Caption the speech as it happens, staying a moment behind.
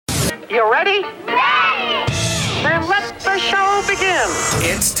You ready? Ready! Then let the show begin.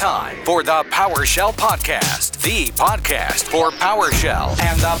 It's time for the PowerShell Podcast, the podcast for PowerShell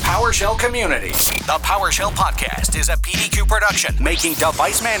and the PowerShell community. The PowerShell Podcast is a PDQ production, making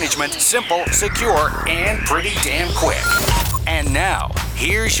device management simple, secure, and pretty damn quick. And now,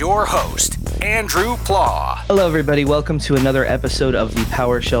 here's your host, Andrew Plaw. Hello, everybody. Welcome to another episode of the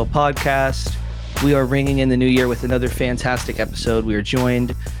PowerShell Podcast. We are ringing in the new year with another fantastic episode. We are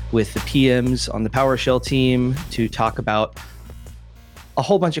joined with the PMs on the PowerShell team to talk about a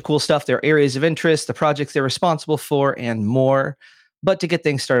whole bunch of cool stuff, their areas of interest, the projects they're responsible for, and more. But to get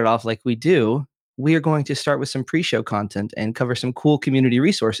things started off like we do, we are going to start with some pre-show content and cover some cool community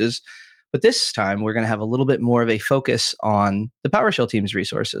resources. But this time, we're going to have a little bit more of a focus on the PowerShell team's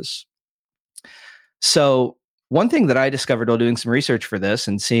resources. So one thing that I discovered while doing some research for this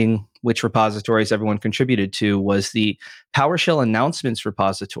and seeing which repositories everyone contributed to was the PowerShell announcements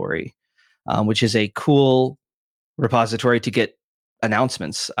repository, which is a cool repository to get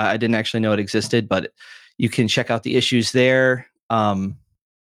announcements. I didn't actually know it existed, but you can check out the issues there.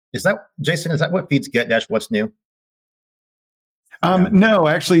 Is that, Jason, is that what feeds get-what's new? No,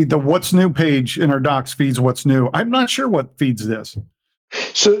 actually, the what's new page in our docs feeds what's new. I'm not sure what feeds this.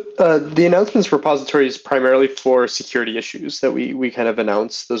 So the announcements repository is primarily for security issues that we kind of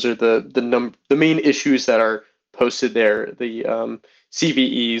announce. Those are the main issues that are posted there, the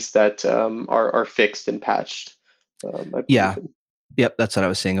CVEs that are fixed and patched. Yeah. Yep, that's what I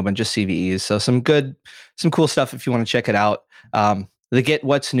was saying. A bunch of CVEs. So some cool stuff if you want to check it out. The get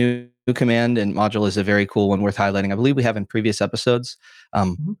what's new command and module is a very cool one worth highlighting. I believe we have in previous episodes.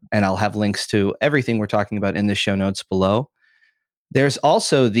 And I'll have links to everything we're talking about in the show notes below. There's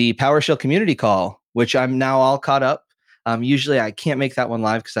also the PowerShell community call, which I'm now all caught up. Usually I can't make that one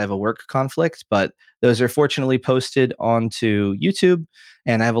live because I have a work conflict, but those are fortunately posted onto YouTube,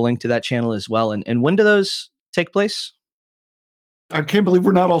 and I have a link to that channel as well. And when do those take place? I can't believe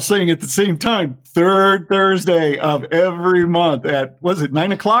we're not all saying it at the same time. Third Thursday of every month at, was it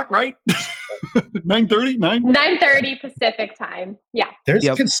 9 o'clock, right? 9:30? 9:30 Pacific time. Yeah. There's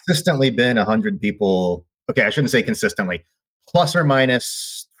consistently been 100 people. Okay, I shouldn't say consistently. Plus or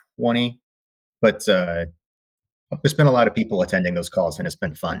minus 20. But there's been a lot of people attending those calls, and it's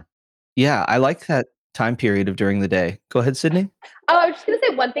been fun. Yeah, I like that time period of during the day. Go ahead, Sydney. Oh, I was just going to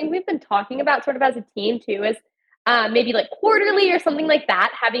say one thing we've been talking about sort of as a team too is maybe like quarterly or something like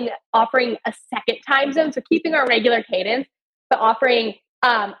that, offering a second time zone. So keeping our regular cadence, but offering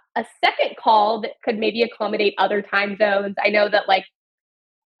a second call that could maybe accommodate other time zones. I know that like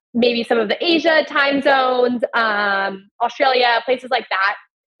maybe some of the Asia time zones, Australia, places like that,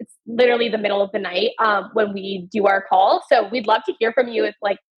 it's literally the middle of the night when we do our call. So we'd love to hear from you if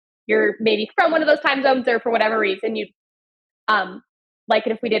like you're maybe from one of those time zones or for whatever reason you'd like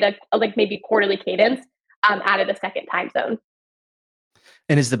it if we did a like maybe quarterly cadence, added a second time zone.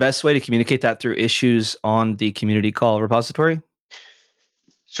 And is the best way to communicate that through issues on the community call repository?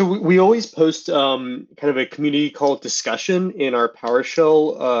 So we always post kind of a community call discussion in our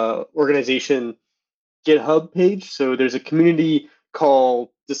PowerShell organization GitHub page. So there's a community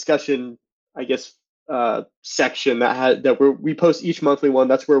call discussion, I guess, section that we post each monthly one.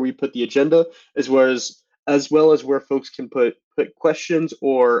 That's where we put the agenda, as well as where folks can put questions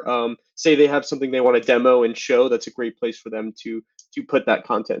or say they have something they want to demo and show. That's a great place for them to put that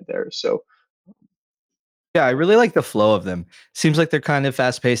content there. So. Yeah, I really like the flow of them. Seems like they're kind of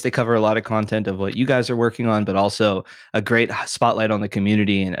fast-paced. They cover a lot of content of what you guys are working on, but also a great spotlight on the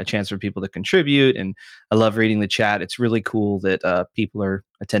community and a chance for people to contribute. And I love reading the chat. It's really cool that people are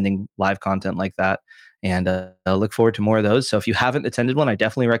attending live content like that. And I look forward to more of those. So if you haven't attended one, I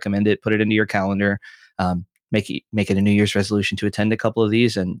definitely recommend it. Put it into your calendar. Make it a New Year's resolution to attend a couple of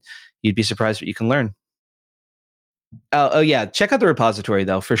these, and you'd be surprised what you can learn. Oh yeah, check out the repository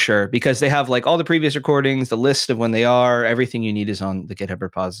though for sure, because they have like all the previous recordings, the list of when they are, everything you need is on the GitHub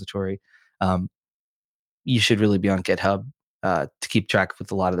repository. You should really be on GitHub to keep track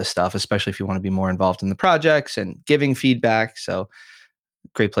with a lot of this stuff, especially if you want to be more involved in the projects and giving feedback. So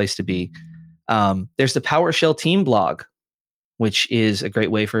great place to be. There's the PowerShell team blog, which is a great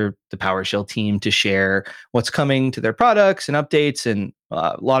way for the PowerShell team to share what's coming to their products and updates. And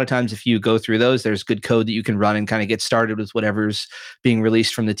a lot of times if you go through those, there's good code that you can run and kind of get started with whatever's being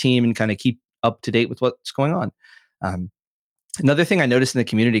released from the team and kind of keep up to date with what's going on. Another thing I noticed in the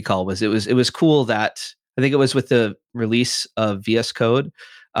community call was it was cool that I think it was with the release of VS Code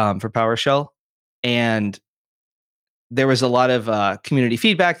for PowerShell, and there was a lot of community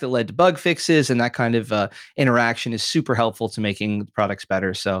feedback that led to bug fixes, and that kind of interaction is super helpful to making the products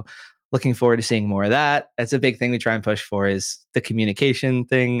better. So looking forward to seeing more of that. That's a big thing we try and push for, is the communication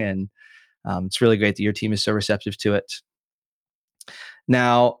thing. And It's really great that your team is so receptive to it.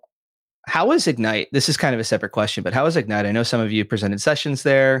 Now, how is Ignite? This is kind of a separate question, but how is Ignite? I know some of you presented sessions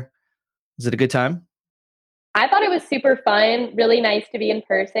there. Is it a good time? I thought it was super fun, really nice to be in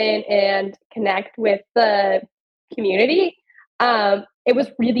person and connect with the community. It was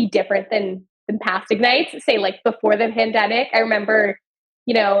really different than past Ignites, say like before the pandemic. I remember,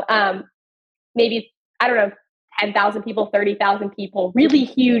 you know, maybe, I don't know, 10,000 people, 30,000 people, really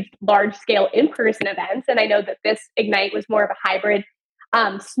huge, large scale in-person events. And I know that this Ignite was more of a hybrid,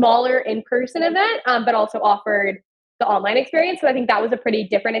 smaller in-person event, but also offered the online experience. So I think that was a pretty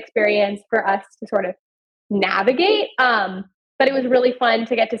different experience for us to sort of navigate. But it was really fun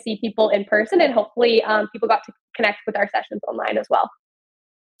to get to see people in person, and hopefully people got to connect with our sessions online as well.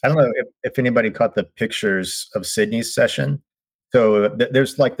 I don't know if anybody caught the pictures of Sydney's session. So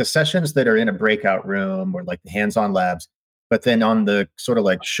there's like the sessions that are in a breakout room or like the hands-on labs, but then on the sort of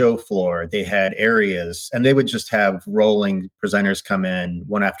like show floor, they had areas and they would just have rolling presenters come in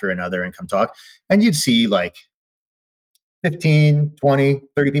one after another and come talk. And you'd see like 15, 20,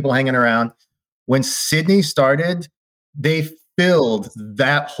 30 people hanging around. When Sydney started, they filled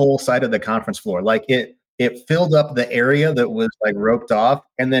that whole side of the conference floor. Like it filled up the area that was like roped off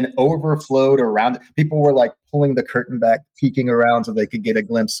and then overflowed around. People were like pulling the curtain back, peeking around so they could get a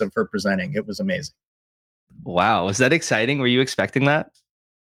glimpse of her presenting. It was amazing. Wow. Was that exciting? Were you expecting that?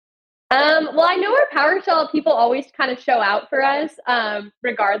 Well, I know our PowerShell people always kind of show out for us,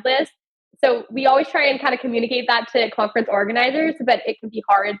 regardless. So we always try and kind of communicate that to conference organizers, but it can be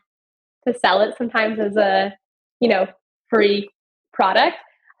hard to sell it sometimes as a, free product.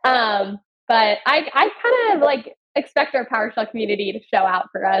 But I kind of like expect our PowerShell community to show out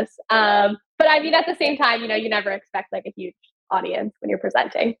for us. But I mean, at the same time, you never expect like a huge audience when you're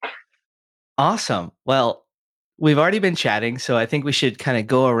presenting. Awesome. Well, we've already been chatting, so I think we should kind of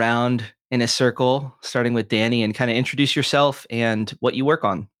go around in a circle, starting with Danny, and kind of introduce yourself and what you work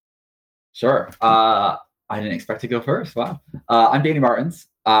on. Sure. I didn't expect to go first. Wow. I'm Danny Martins.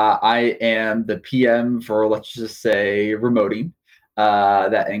 I am the PM for, let's just say, remoting.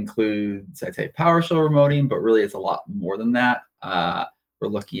 That includes, I'd say, PowerShell remoting, but really it's a lot more than that. We're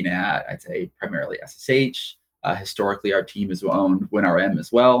looking at, I'd say, primarily SSH. Historically, our team has owned WinRM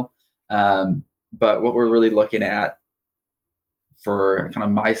as well. But what we're really looking at for kind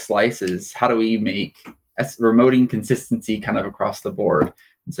of my slice is how do we make remoting consistency kind of across the board.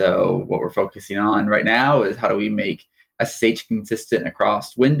 And so what we're focusing on right now is how do we make SSH consistent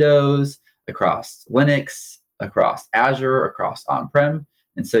across Windows, across Linux, across Azure, across on-prem.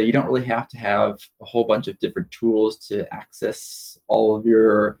 And so you don't really have to have a whole bunch of different tools to access all of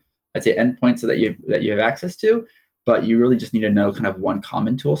your, I'd say, endpoints that you have access to, but you really just need to know kind of one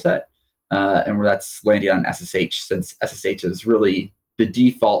common tool set. And where that's landing on SSH, since SSH is really the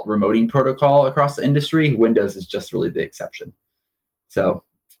default remoting protocol across the industry. Windows is just really the exception. So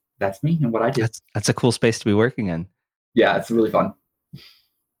that's me and what I do. That's a cool space to be working in. Yeah, it's really fun.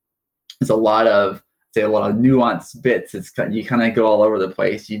 It's a lot of nuanced bits. You kind of go all over the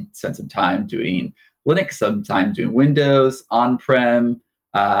place. You spend some time doing Linux, some time doing Windows, on-prem,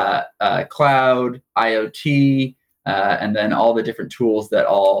 cloud, IoT, and then all the different tools that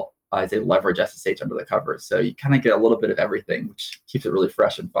all they leverage SSH under the covers. So you kind of get a little bit of everything, which keeps it really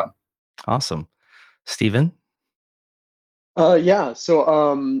fresh and fun. Awesome. Steven? Yeah.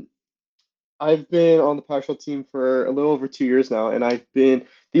 So I've been on the PowerShell team for a little over 2 years now, and I've been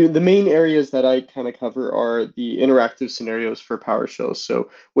the main areas that I kind of cover are the interactive scenarios for PowerShell. So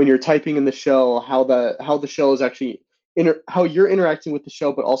when you're typing in the shell, how the shell is actually how you're interacting with the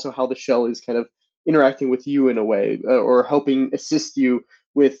shell, but also how the shell is kind of interacting with you in a way, or helping assist you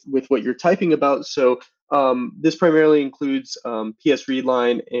with what you're typing about. So this primarily includes PS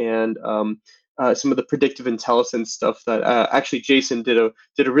readline and some of the predictive intelligence stuff that actually Jason did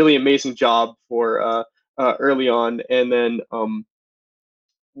a really amazing job for early on, and then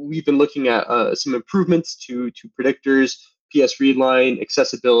we've been looking at some improvements to predictors, PS readline,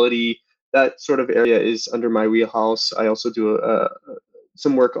 accessibility. That sort of area is under my wheelhouse. I also do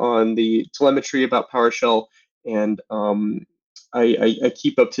some work on the telemetry about PowerShell, and I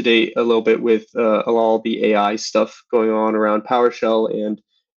keep up to date a little bit with all the AI stuff going on around PowerShell and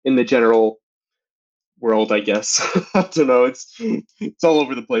in the general world, I guess. I don't know. It's all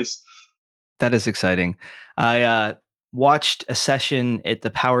over the place. That is exciting. I watched a session at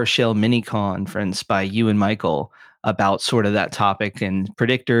the PowerShell mini conference by you and Michael about sort of that topic and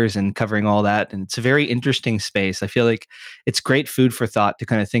predictors and covering all that. And it's a very interesting space. I feel like it's great food for thought to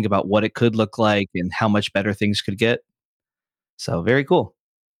kind of think about what it could look like and how much better things could get. So very cool.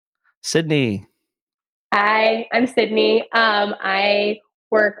 Sydney. Hi, I'm Sydney. I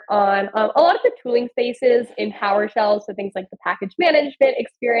work on a lot of the tooling spaces in PowerShell. So things like the package management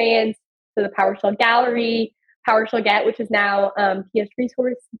experience, so the PowerShell Gallery, PowerShell Get, which is now PS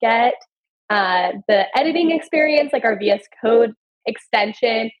Resource Get, the editing experience, like our VS Code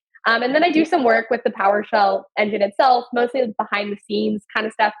extension. And then I do some work with the PowerShell engine itself, mostly behind the scenes kind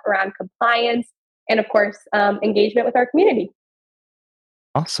of stuff around compliance and, of course, engagement with our community.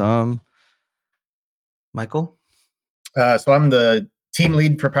 Awesome. Michael? So I'm the team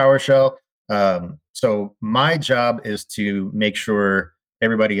lead for PowerShell. So my job is to make sure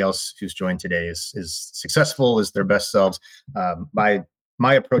everybody else who's joined today is successful, is their best selves. My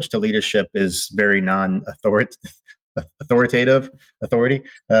approach to leadership is very authority.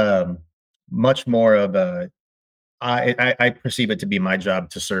 Much more of a I perceive it to be my job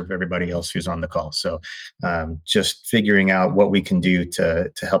to serve everybody else who's on the call. So just figuring out what we can do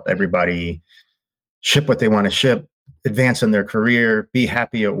to help everybody ship what they want to ship, advance in their career, be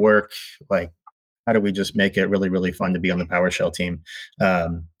happy at work. Like, how do we just make it really, really fun to be on the PowerShell team?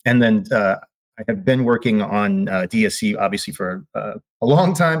 And then I have been working on DSC, obviously, for a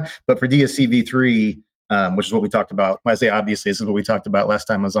long time, but for DSC v3, which is what we talked about. When I say obviously, this is what we talked about last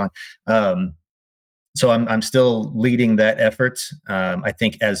time I was on. So I'm still leading that effort. I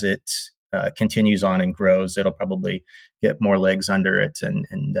think as it continues on and grows, it'll probably get more legs under it and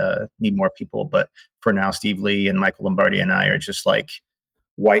need more people. But for now, Steve Lee and Michael Lombardi and I are just like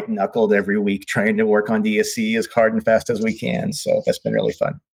white knuckled every week trying to work on DSC as hard and fast as we can. So that's been really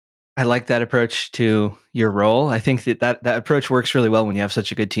fun. I like that approach to your role. I think that approach works really well when you have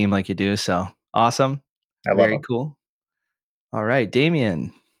such a good team like you do. So awesome. Very cool. All right,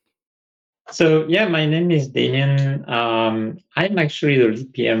 Damien. So yeah, my name is Damien. I'm actually the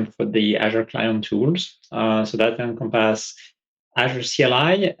lead PM for the Azure Client Tools. So that encompasses Azure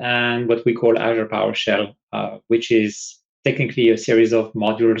CLI and what we call Azure PowerShell, which is technically a series of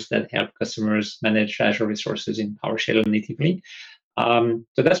modules that help customers manage Azure resources in PowerShell natively. So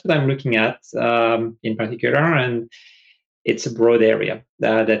that's what I'm looking at in particular, and it's a broad area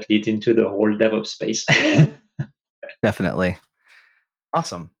that leads into the whole DevOps space. Definitely.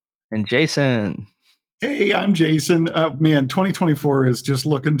 Awesome. And Jason. Hey, I'm Jason. Man, 2024 is just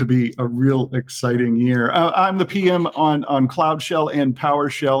looking to be a real exciting year. I'm the PM on Cloud Shell and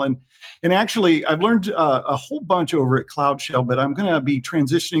PowerShell. And actually, I've learned a whole bunch over at Cloud Shell, but I'm going to be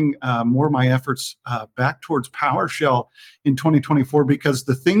transitioning more of my efforts back towards PowerShell in 2024 because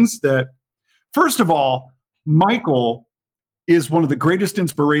the things that, first of all, Michael is one of the greatest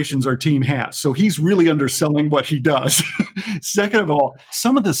inspirations our team has. So he's really underselling what he does. Second of all,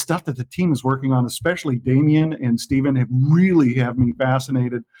 some of the stuff that the team is working on, especially Damien and Steven, have me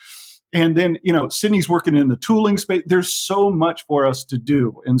fascinated. And then, Sydney's working in the tooling space. There's so much for us to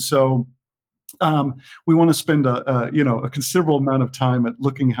do. And so we want to spend a considerable amount of time at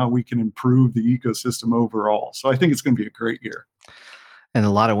looking how we can improve the ecosystem overall. So I think it's going to be a great year. And a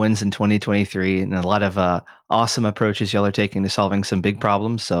lot of wins in 2023 and a lot of awesome approaches y'all are taking to solving some big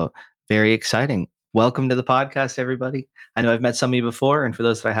problems. So very exciting. Welcome to the podcast, everybody. I know I've met some of you before, and for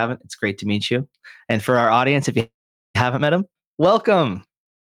those that I haven't, it's great to meet you. And for our audience, if you haven't met them, welcome.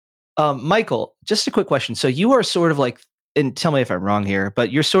 Michael, just a quick question. So you are sort of like, and tell me if I'm wrong here, but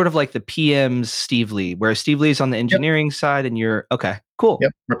you're sort of like the PM's Steve Lee, where Steve Lee's on the engineering side and you're, okay, cool.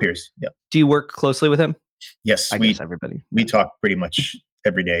 Yep, we're peers. Yep. Do you work closely with him? Yes, I guess everybody. We talk pretty much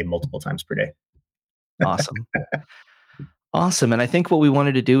every day, multiple times per day. Awesome. Awesome. And I think what we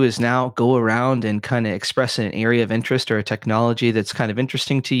wanted to do is now go around and kind of express an area of interest or a technology that's kind of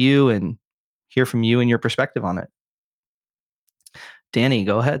interesting to you and hear from you and your perspective on it. Danny,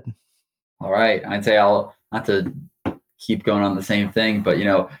 go ahead. All right. I'd say I'll not to keep going on the same thing, but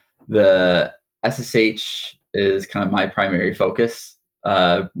the SSH is kind of my primary focus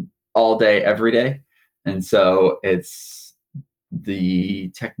all day, every day. And so it's the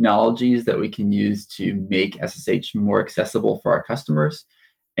technologies that we can use to make SSH more accessible for our customers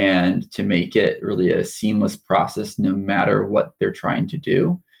and to make it really a seamless process no matter what they're trying to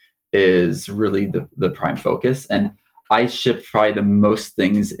do is really the prime focus. And I ship probably the most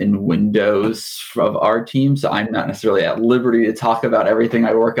things in Windows of our team, so I'm not necessarily at liberty to talk about everything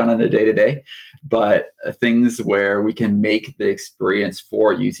I work on a day-to-day, but things where we can make the experience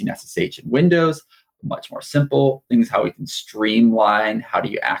for using SSH in Windows much more simple, things how we can streamline, how do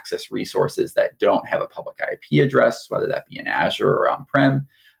you access resources that don't have a public IP address, whether that be in Azure or on-prem.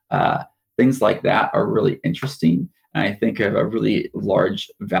 Things like that are really interesting, and I think have a really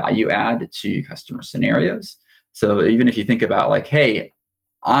large value add to customer scenarios. So even if you think about like, hey,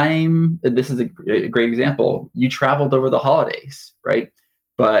 this is a great example. You traveled over the holidays, right?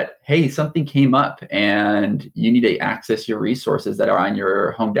 But hey, something came up and you need to access your resources that are on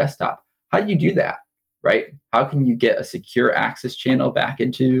your home desktop. How do you do that, right? How can you get a secure access channel back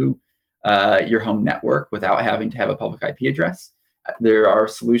into your home network without having to have a public IP address? There are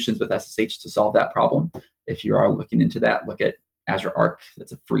solutions with SSH to solve that problem. If you are looking into that, look at Azure Arc.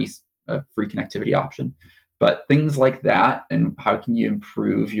 That's a free connectivity option. But things like that, and how can you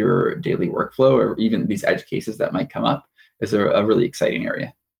improve your daily workflow, or even these edge cases that might come up, is a really exciting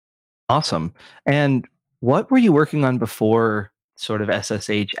area. Awesome. And what were you working on before sort of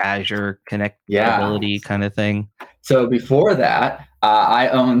SSH Azure Yeah. connectability kind of thing? So before that, I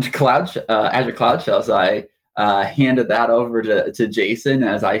owned Azure Cloud Shell. So I handed that over to Jason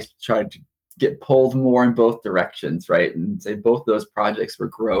as I tried to get pulled more in both directions, right? And say both those projects were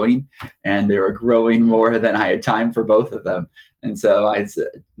growing, and they were growing more than I had time for both of them. And so I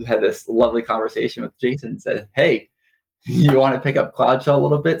had this lovely conversation with Jason and said, hey, you want to pick up Cloud Shell a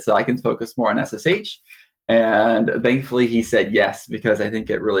little bit so I can focus more on SSH? And thankfully he said yes, because I think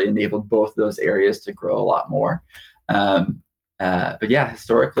it really enabled both those areas to grow a lot more. But yeah,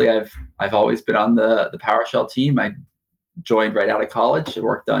 historically, I've always been on the PowerShell team. I joined right out of college. I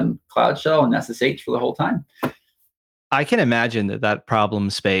worked on Cloud Shell and SSH for the whole time. I can imagine that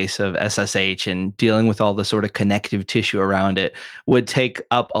problem space of SSH and dealing with all the sort of connective tissue around it would take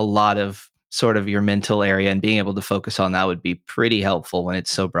up a lot of sort of your mental area, and being able to focus on that would be pretty helpful when it's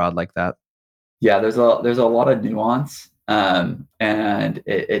so broad like that. Yeah, there's a lot of nuance, and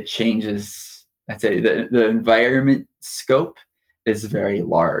it changes. I'd say the environment scope is very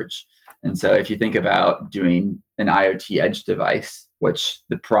large. And so if you think about doing an IoT edge device, which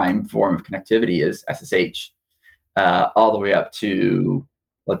the prime form of connectivity is SSH, all the way up to,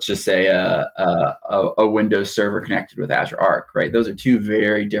 let's just say, a Windows server connected with Azure Arc, right? Those are two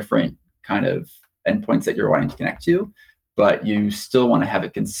very different kind of endpoints that you're wanting to connect to, but you still want to have a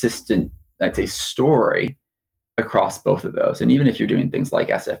consistent, I'd say, story across both of those. And even if you're doing things like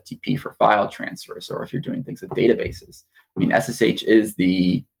SFTP for file transfers, or if you're doing things with databases, I mean, SSH is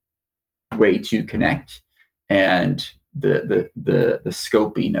the way to connect, and the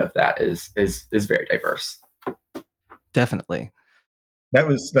scoping of that is very diverse. Definitely. That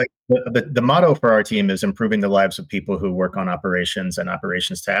was like the motto for our team is improving the lives of people who work on operations and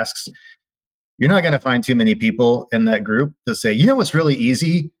operations tasks. You're not going to find too many people in that group to say, you know what's really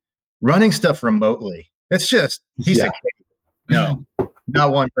easy? Running stuff remotely. It's just piece of cake. No,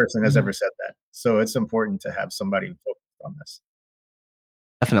 not one person has ever said that. So it's important to have somebody focused on this.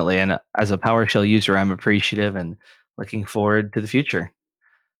 Definitely. And as a PowerShell user, I'm appreciative and looking forward to the future.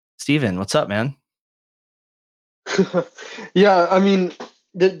 Steven, what's up, man? Yeah, I mean,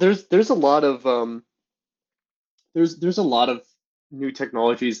 there's a lot of there's a lot of new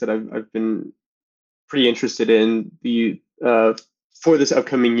technologies that I've been pretty interested in the for this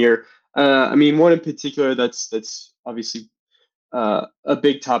upcoming year. I mean, one in particular that's obviously a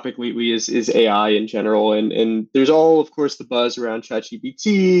big topic lately is AI in general, and there's all, of course, the buzz around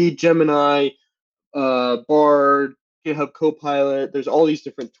ChatGPT, Gemini, Bard, GitHub Copilot. There's all these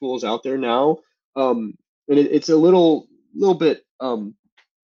different tools out there now, and it's a little bit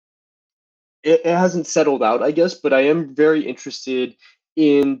it hasn't settled out, I guess, but I am very interested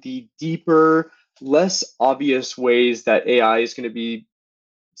in the deeper, less obvious ways that AI is going to be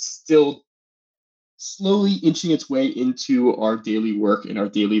still slowly inching its way into our daily work and our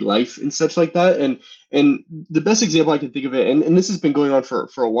daily life and such like that. And the best example I can think of it, and this has been going on for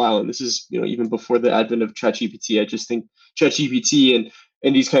a while, and this is, even before the advent of ChatGPT. I just think ChatGPT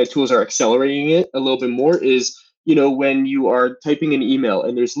and these kind of tools are accelerating it a little bit more, is when you are typing an email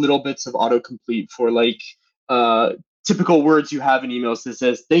and there's little bits of autocomplete for like typical words you have in emails that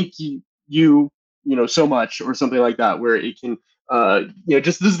says thank you so much, or something like that, where it can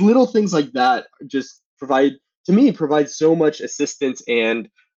just these little things like that just provide so much assistance, and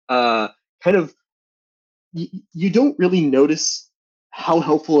kind of you don't really notice how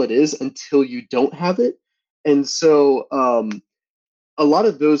helpful it is until you don't have it. And so a lot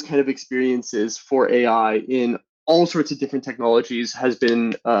of those kind of experiences for AI in all sorts of different technologies has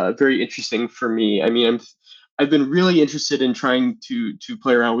been very interesting for me. I mean, I've been really interested in trying to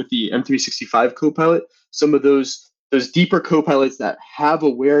play around with the M365 Copilot, some of those deeper copilots that have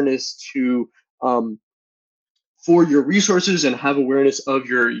awareness to for your resources and have awareness of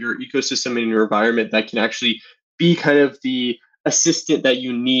your ecosystem and your environment, that can actually be kind of the assistant that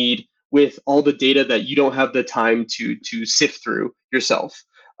you need with all the data that you don't have the time to sift through yourself.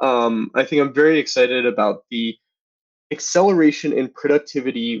 I think I'm very excited about the acceleration in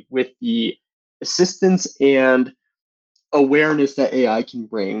productivity with the assistance and awareness that AI can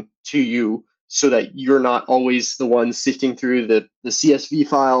bring to you so that you're not always the one sifting through the CSV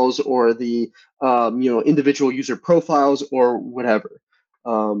files or the individual user profiles or whatever.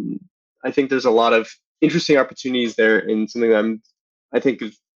 I think there's a lot of interesting opportunities there, and something that I think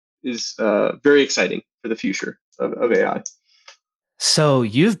is very exciting for the future of AI. So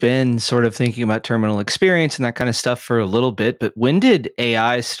you've been sort of thinking about terminal experience and that kind of stuff for a little bit, but when did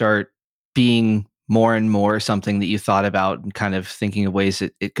AI start being more and more something that you thought about and kind of thinking of ways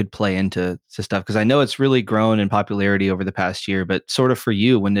that it could play into stuff? Because I know it's really grown in popularity over the past year, but sort of for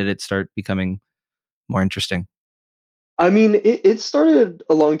you, when did it start becoming more interesting? I mean, it started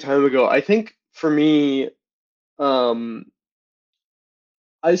a long time ago. I think for me, um,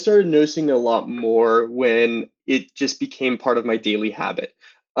 I started noticing a lot more when it just became part of my daily habit.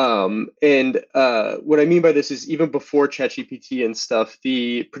 And what I mean by this is even before ChatGPT and stuff,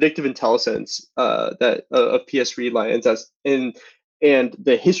 the predictive intelligence that of PS Read Lines and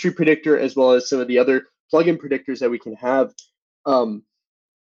the history predictor, as well as some of the other plugin predictors that we can have.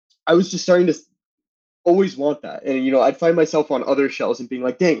 I was just starting to always want that, and I'd find myself on other shells and being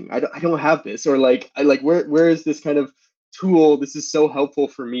like, dang, I don't have this, or like I like where is this kind of tool? This is so helpful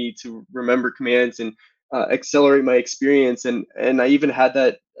for me to remember commands and accelerate my experience. And I even had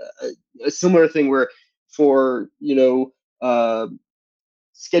that a similar thing where for scheduling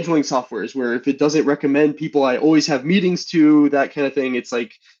softwares, where if it doesn't recommend people I always have meetings to, that kind of thing, it's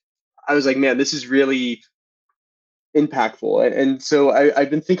like I was like, man, this is really impactful. And so I've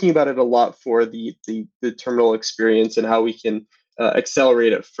been thinking about it a lot for the terminal experience and how we can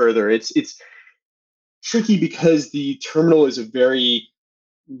accelerate it further. It's tricky because the terminal is a very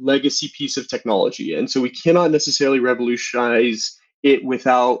legacy piece of technology, and so we cannot necessarily revolutionize it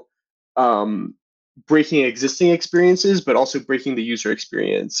without breaking existing experiences, but also breaking the user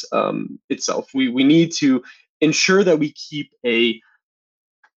experience itself. We need to ensure that we keep a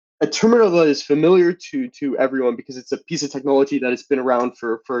terminal that is familiar to everyone, because it's a piece of technology that has been around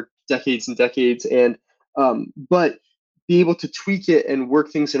for decades and decades, and but be able to tweak it and work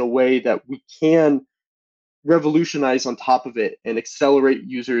things in a way that we can revolutionize on top of it and accelerate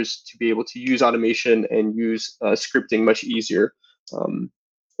users to be able to use automation and use scripting much easier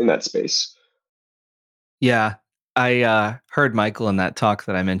in that space. Yeah, I heard Michael in that talk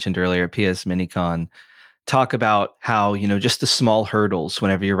that I mentioned earlier, PS MiniCon, talk about how, just the small hurdles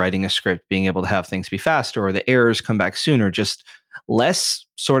whenever you're writing a script, being able to have things be faster or the errors come back sooner, just less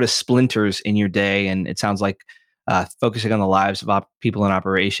sort of splinters in your day. And it sounds like focusing on the lives of people in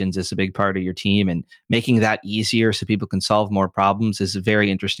operations is a big part of your team, and making that easier so people can solve more problems is a very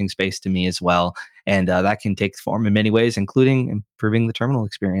interesting space to me as well. And that can take form in many ways, including improving the terminal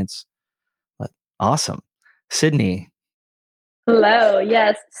experience. But awesome. Sydney. Hello.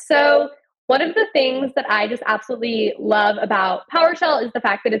 Yes. So one of the things that I just absolutely love about PowerShell is the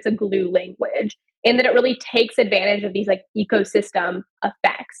fact that it's a glue language, and that it really takes advantage of these like ecosystem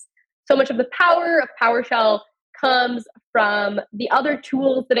effects. So much of the power of PowerShell comes from the other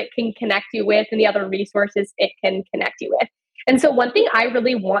tools that it can connect you with and the other resources it can connect you with. And so one thing I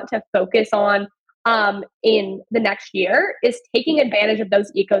really want to focus on in the next year is taking advantage of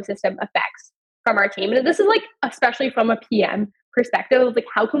those ecosystem effects from our team. And this is like, especially from a PM perspective, of like,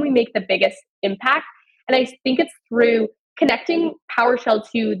 how can we make the biggest impact? And I think it's through connecting PowerShell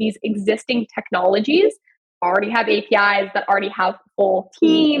to these existing technologies, already have APIs, that already have full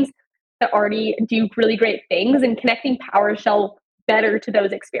teams, that already do really great things, and connecting PowerShell better to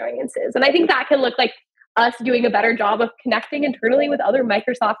those experiences. And I think that can look like us doing a better job of connecting internally with other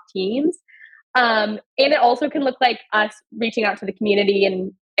Microsoft teams. And it also can look like us reaching out to the community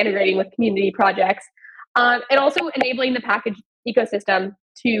and integrating with community projects, and also enabling the package ecosystem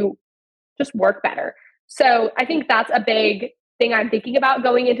to just work better. So I think that's a big thing I'm thinking about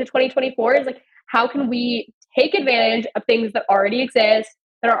going into 2024, is like, how can we take advantage of things that already exist,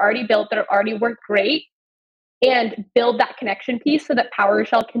 that are already built, that are already work great, and build that connection piece so that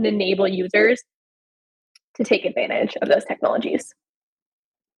PowerShell can enable users to take advantage of those technologies.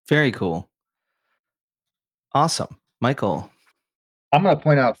 Very cool. Awesome. Michael. I'm going to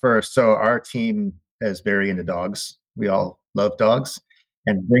point out first. So our team is very into dogs. We all love dogs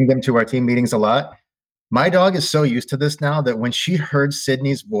and bring them to our team meetings a lot. My dog is so used to this now that when she heard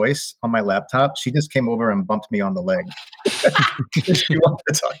Sydney's voice on my laptop, she just came over and bumped me on the leg. She wanted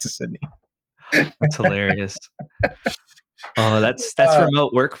to talk to Sydney. That's hilarious. Oh, that's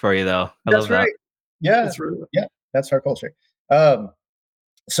remote work for you, though. I love That's right. that. Yeah, That's right. yeah, that's our culture.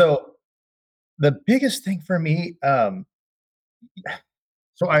 So the biggest thing for me, so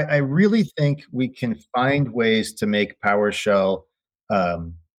I really think we can find ways to make PowerShell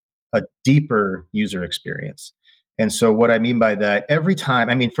a deeper user experience. And so what I mean by that, every time,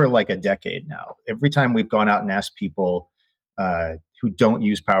 I mean, for like a decade now, every time we've gone out and asked people who don't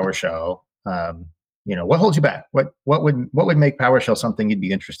use PowerShell, what holds you back? What would make PowerShell something you'd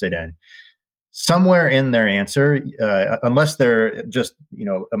be interested in? Somewhere in their answer, unless they're just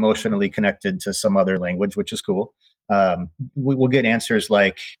emotionally connected to some other language, which is cool, we will get answers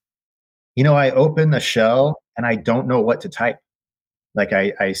like, I open the shell and I don't know what to type. Like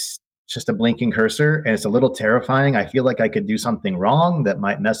just a blinking cursor, and it's a little terrifying. I feel like I could do something wrong that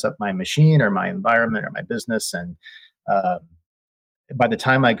might mess up my machine or my environment or my business. And uh, by the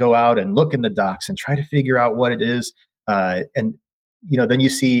time I go out and look in the docs and try to figure out what it is, and then you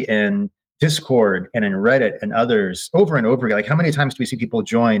see in Discord and in Reddit and others over and over again, like how many times do we see people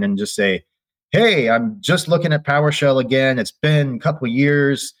join and just say, "Hey, I'm just looking at PowerShell again. It's been a couple of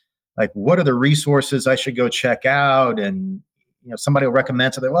years. Like, what are the resources I should go check out?" And somebody will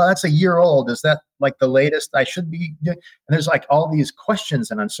recommend something. Well, that's a year old. Is that like the latest I should be doing? And there's like all these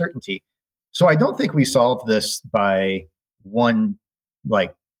questions and uncertainty. So I don't think we solve this by one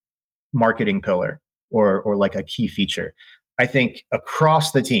like marketing pillar or like a key feature. I think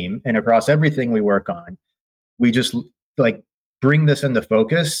across the team and across everything we work on, we just like bring this into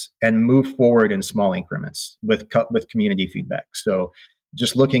focus and move forward in small increments with community feedback. So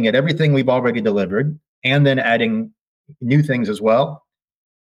just looking at everything we've already delivered and then adding new things as well.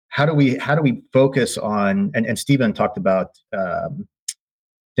 How do we focus on, and Stephen talked about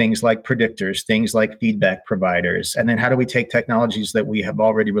things like predictors, things like feedback providers, and then how do we take technologies that we have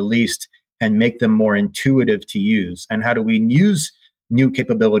already released and make them more intuitive to use? And how do we use new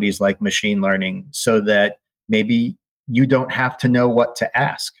capabilities like machine learning so that maybe you don't have to know what to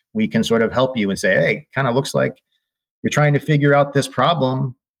ask? We can sort of help you and say, hey, kind of looks like you're trying to figure out this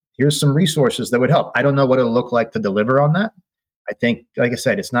problem. Here's some resources that would help. I don't know what it'll look like to deliver on that. I think, like I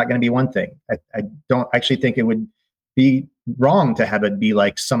said, it's not going to be one thing. I don't actually think it would be wrong to have it be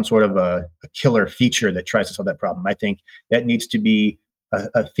like some sort of a killer feature that tries to solve that problem. I think that needs to be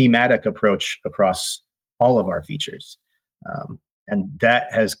a thematic approach across all of our features. And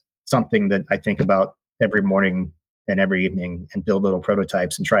that has something that I think about every morning and every evening, and build little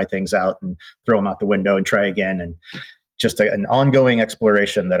prototypes and try things out and throw them out the window and try again. And just an ongoing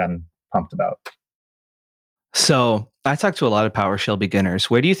exploration that I'm pumped about. So I talk to a lot of PowerShell beginners.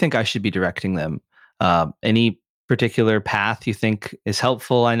 Where do you think I should be directing them? Any particular path you think is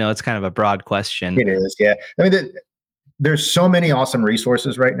helpful? I know it's kind of a broad question. It is, yeah. I mean, there's so many awesome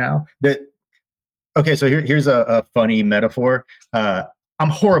resources right now that, okay, so here's a funny metaphor. I'm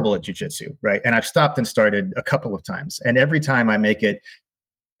horrible at jujitsu, right? And I've stopped and started a couple of times. And every time I make it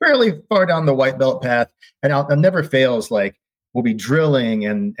fairly far down the white belt path, and I'll never fails, like, we'll be drilling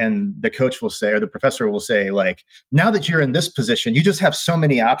and the coach will say, or the professor will say, like, now that you're in this position, you just have so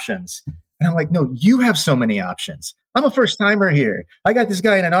many options. And I'm like, no, you have so many options. I'm a first timer here. I got this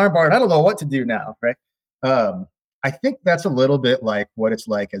guy in an arm bar and I don't know what to do now, right? I think that's a little bit like what it's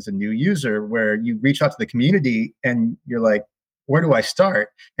like as a new user, where you reach out to the community and you're like, where do I start?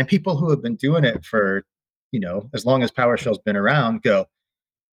 And people who have been doing it for, as long as PowerShell's been around go,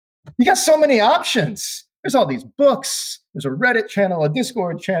 you got so many options. There's all these books. There's a Reddit channel, a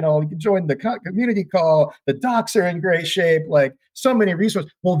Discord channel. You can join the community call. The docs are in great shape. Like, so many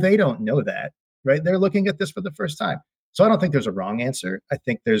resources. Well, they don't know that, right? They're looking at this for the first time. So I don't think there's a wrong answer. I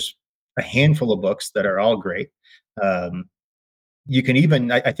think there's a handful of books that are all great. You can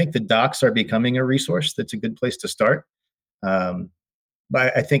even, I think the docs are becoming a resource that's a good place to start. But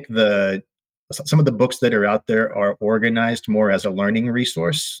I think some of the books that are out there are organized more as a learning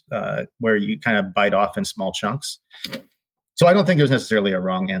resource, where you kind of bite off in small chunks. So I don't think there's necessarily a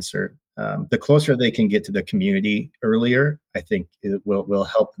wrong answer. The closer they can get to the community earlier, I think it will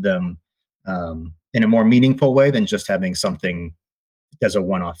help them in a more meaningful way than just having something as a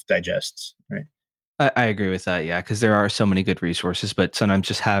one-off digests, right? I agree with that, yeah, because there are so many good resources, but sometimes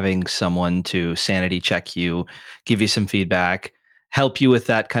just having someone to sanity check you, give you some feedback, help you with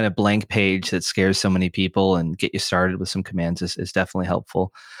that kind of blank page that scares so many people and get you started with some commands is definitely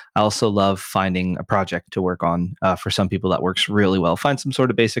helpful. I also love finding a project to work on. For some people, that works really well. Find some sort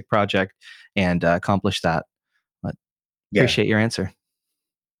of basic project and accomplish that. But appreciate your answer.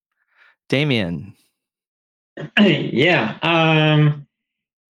 Damien. Yeah.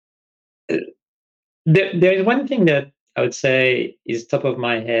 There is one thing that I would say is top of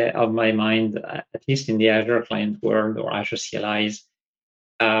my mind, at least in the Azure client world or Azure CLIs.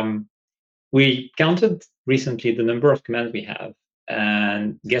 We counted recently the number of commands we have,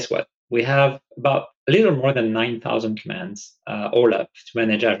 and guess what? We have about a little more than 9,000 commands all up to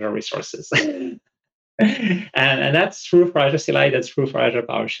manage Azure resources. and that's true for Azure CLI, that's true for Azure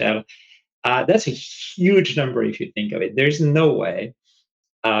PowerShell. That's a huge number if you think of it. There's no way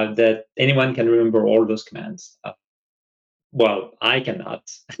that anyone can remember all those commands. Well, I cannot,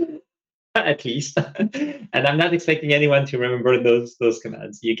 at least, and I'm not expecting anyone to remember those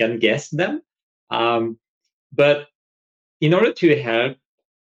commands. You can guess them, but in order to help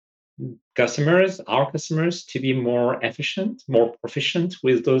our customers, to be more efficient, more proficient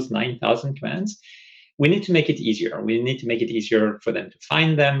with those 9,000 commands, we need to make it easier. We need to make it easier for them to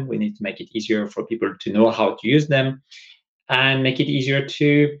find them. We need to make it easier for people to know how to use them, and make it easier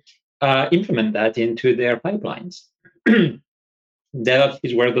to implement that into their pipelines. DevOps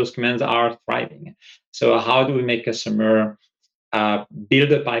is where those commands are thriving. So how do we make customer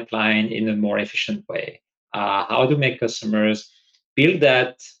build a pipeline in a more efficient way? How do we make customers build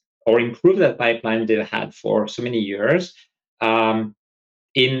that or improve that pipeline they've had for so many years in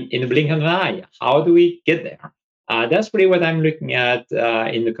a blink of an eye? How do we get there? That's really what I'm looking at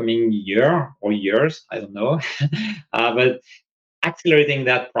in the coming year or years. I don't know, but accelerating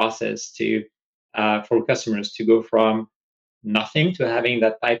that process to for customers to go from nothing to having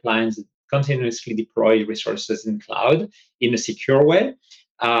that pipelines continuously deploy resources in cloud in a secure way,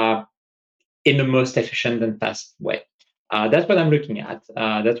 in the most efficient and fast way. That's what I'm looking at.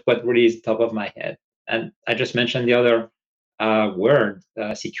 That's what really is top of my head. And I just mentioned the other word,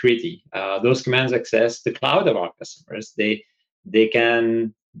 security. Those commands access the cloud of our customers. They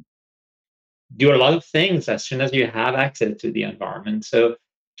can do a lot of things as soon as you have access to the environment. So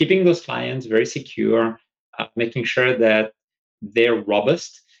keeping those clients very secure, making sure that they're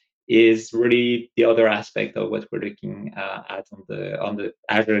robust is really the other aspect of what we're looking at on the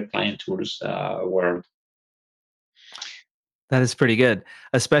Azure Client Tools world. That is pretty good,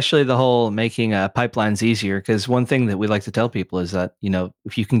 especially the whole making pipelines easier. Because one thing that we like to tell people is that,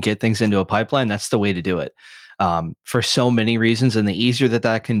 if you can get things into a pipeline, that's the way to do it. For so many reasons, and the easier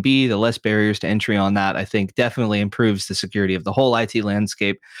that can be, the less barriers to entry on that, I think definitely improves the security of the whole IT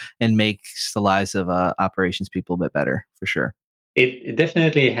landscape and makes the lives of operations people a bit better, for sure. It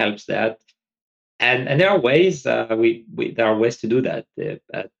definitely helps that, and there are ways there are ways to do that.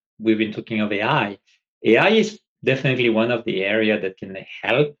 We've been talking of AI. AI is definitely one of the areas that can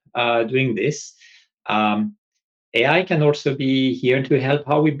help doing this. AI can also be here to help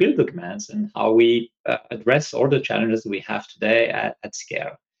how we build the commands and how we address all the challenges we have today at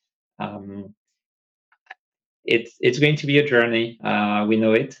scale. It's going to be a journey. We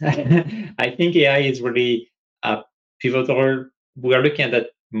know it. I think AI is really pivotal. We are looking at that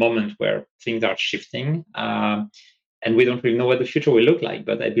moment where things are shifting, and we don't really know what the future will look like.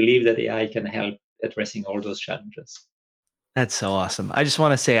 But I believe that AI can help addressing all those challenges. That's so awesome. I just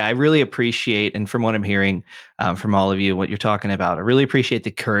want to say I really appreciate, and from what I'm hearing from all of you, what you're talking about, I really appreciate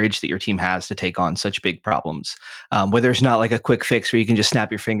the courage that your team has to take on such big problems, where there's not like a quick fix where you can just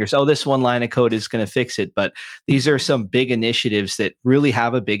snap your fingers, oh, this one line of code is going to fix it. But these are some big initiatives that really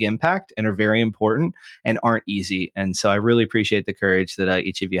have a big impact and are very important and aren't easy. And so I really appreciate the courage that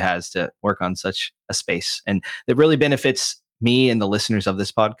each of you has to work on such a space, and that really benefits me and the listeners of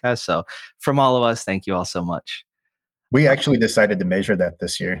this podcast. So from all of us, thank you all so much. We actually decided to measure that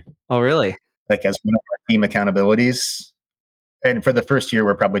this year. Oh, really? Like as one of our team accountabilities. And for the first year,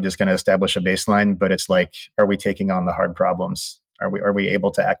 we're probably just going to establish a baseline, but it's like, are we taking on the hard problems? Are we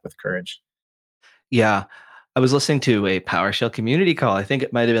able to act with courage? Yeah. I was listening to a PowerShell community call. I think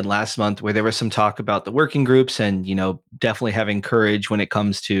it might have been last month, where there was some talk about the working groups and, definitely having courage when it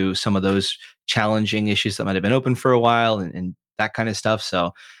comes to some of those challenging issues that might have been open for a while and that kind of stuff.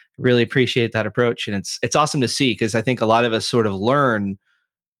 So really appreciate that approach. And it's awesome to see, because I think a lot of us sort of learn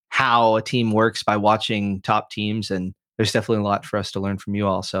how a team works by watching top teams. And there's definitely a lot for us to learn from you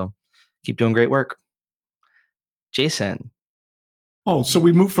all. So keep doing great work. Jason. Oh, so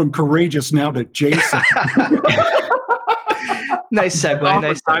we moved from courageous now to Jason. Nice segue.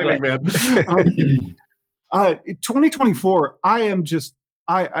 Nice timing, man. 2024, I am just,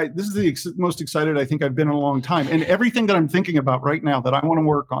 this is the most excited I think I've been in a long time. And everything that I'm thinking about right now that I want to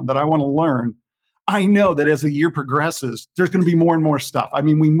work on, that I want to learn, I know that as the year progresses, there's going to be more and more stuff. I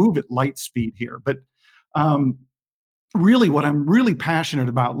mean, we move at light speed here, but really what I'm really passionate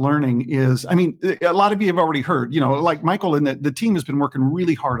about learning is, I mean, a lot of you have already heard, like Michael and the team has been working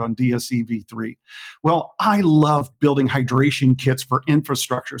really hard on DSE v3. Well, I love building hydration kits for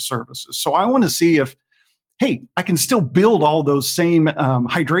infrastructure services. So I want to see if, hey, I can still build all those same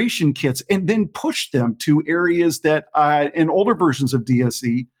hydration kits and then push them to areas that in older versions of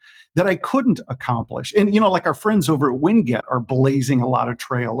DSE that I couldn't accomplish. And, like our friends over at Winget are blazing a lot of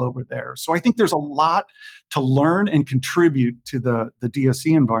trail over there. So I think there's a lot to learn and contribute to the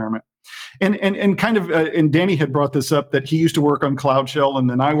DSE environment. And kind of, and Danny had brought this up that he used to work on CloudShell, and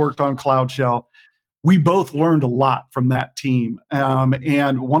then I worked on CloudShell. We both learned a lot from that team.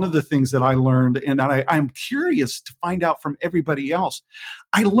 And one of the things that I learned, and I'm curious to find out from everybody else,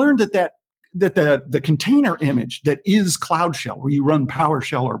 I learned that the container image that is CloudShell, where you run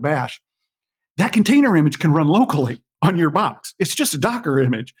PowerShell or Bash, that container image can run locally on your box. It's just a Docker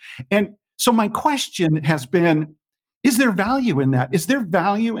image. And so my question has been, is there value in that? Is there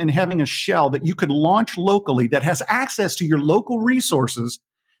value in having a shell that you could launch locally that has access to your local resources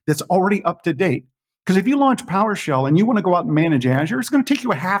that's already up to date? Because if you launch PowerShell and you want to go out and manage Azure, it's going to take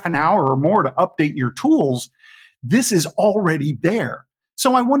you a half an hour or more to update your tools. This is already there.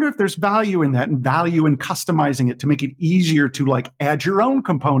 So I wonder if there's value in that and value in customizing it to make it easier to like add your own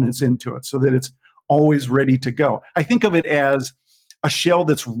components into it so that it's always ready to go. I think of it as a shell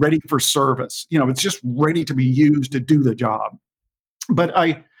that's ready for service. It's just ready to be used to do the job. But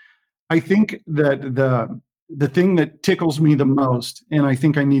I think that the thing that tickles me the most, and I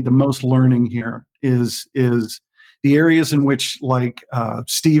think I need the most learning here, is the areas in which like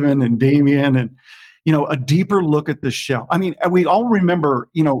Stephen and Damien and a deeper look at the shell. I mean, we all remember,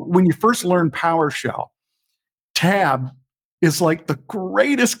 when you first learn PowerShell, tab is like the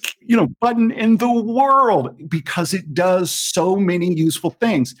greatest, button in the world because it does so many useful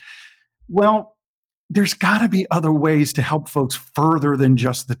things. Well, there's got to be other ways to help folks further than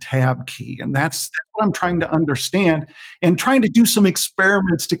just the tab key. And that's what I'm trying to understand and trying to do some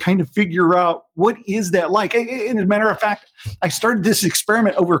experiments to kind of figure out what is that like. And as a matter of fact, I started this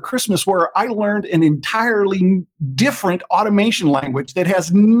experiment over Christmas where I learned an entirely different automation language that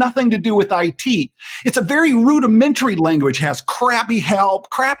has nothing to do with IT. It's a very rudimentary language, has crappy help,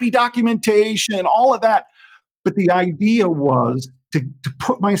 crappy documentation, all of that. But the idea was to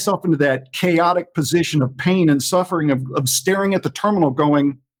put myself into that chaotic position of pain and suffering of staring at the terminal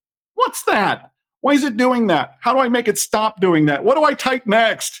going, what's that? Why is it doing that? How do I make it stop doing that? What do I type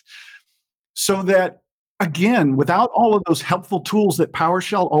next? So that, again, without all of those helpful tools that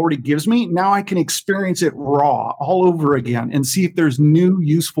PowerShell already gives me, now I can experience it raw all over again and see if there's new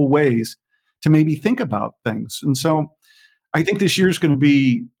useful ways to maybe think about things. And so I think this year is going to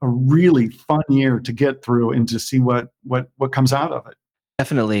be a really fun year to get through and to see what comes out of it.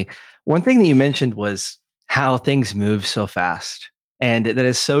 Definitely. One thing that you mentioned was how things move so fast. And that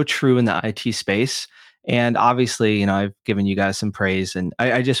is so true in the IT space. And obviously, I've given you guys some praise. And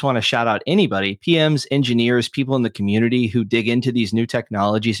I just want to shout out anybody, PMs, engineers, people in the community who dig into these new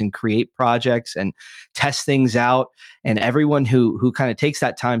technologies and create projects and test things out. And everyone who kind of takes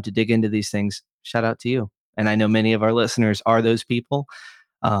that time to dig into these things, shout out to you. And I know many of our listeners are those people.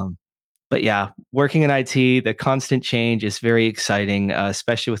 But yeah, working in IT, the constant change is very exciting,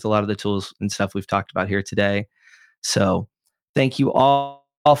 especially with a lot of the tools and stuff we've talked about here today. So thank you all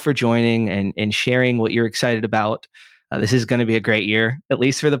for joining and sharing what you're excited about. This is going to be a great year, at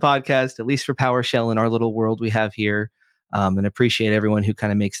least for the podcast, at least for PowerShell in our little world we have here. And appreciate everyone who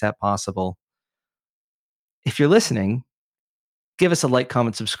kind of makes that possible. If you're listening, give us a like,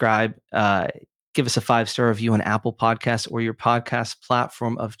 comment, subscribe. Give us a 5-star review on Apple Podcasts or your podcast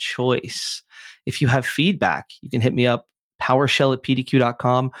platform of choice. If you have feedback, you can hit me up,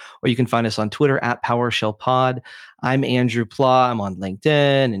 PowerShell@pdq.com, or you can find us on Twitter @PowerShellPod. I'm Andrew Pla. I'm on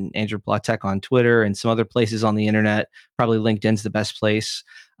LinkedIn and Andrew Pla Tech on Twitter and some other places on the internet. Probably LinkedIn's the best place.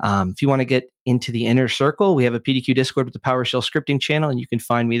 If you want to get into the inner circle, we have a PDQ Discord with the PowerShell scripting channel, and you can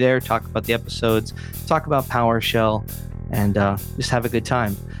find me there, talk about the episodes, talk about PowerShell, and just have a good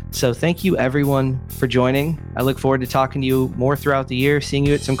time. So thank you, everyone, for joining. I look forward to talking to you more throughout the year, seeing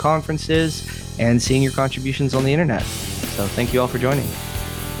you at some conferences, and seeing your contributions on the internet. So thank you all for joining.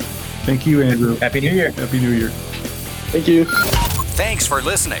 Thank you, Andrew. Happy New Year. Happy New Year. Thank you. Thanks for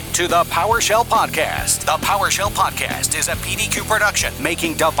listening to the PowerShell Podcast. The PowerShell Podcast is a PDQ production,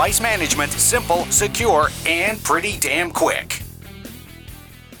 making device management simple, secure, and pretty damn quick.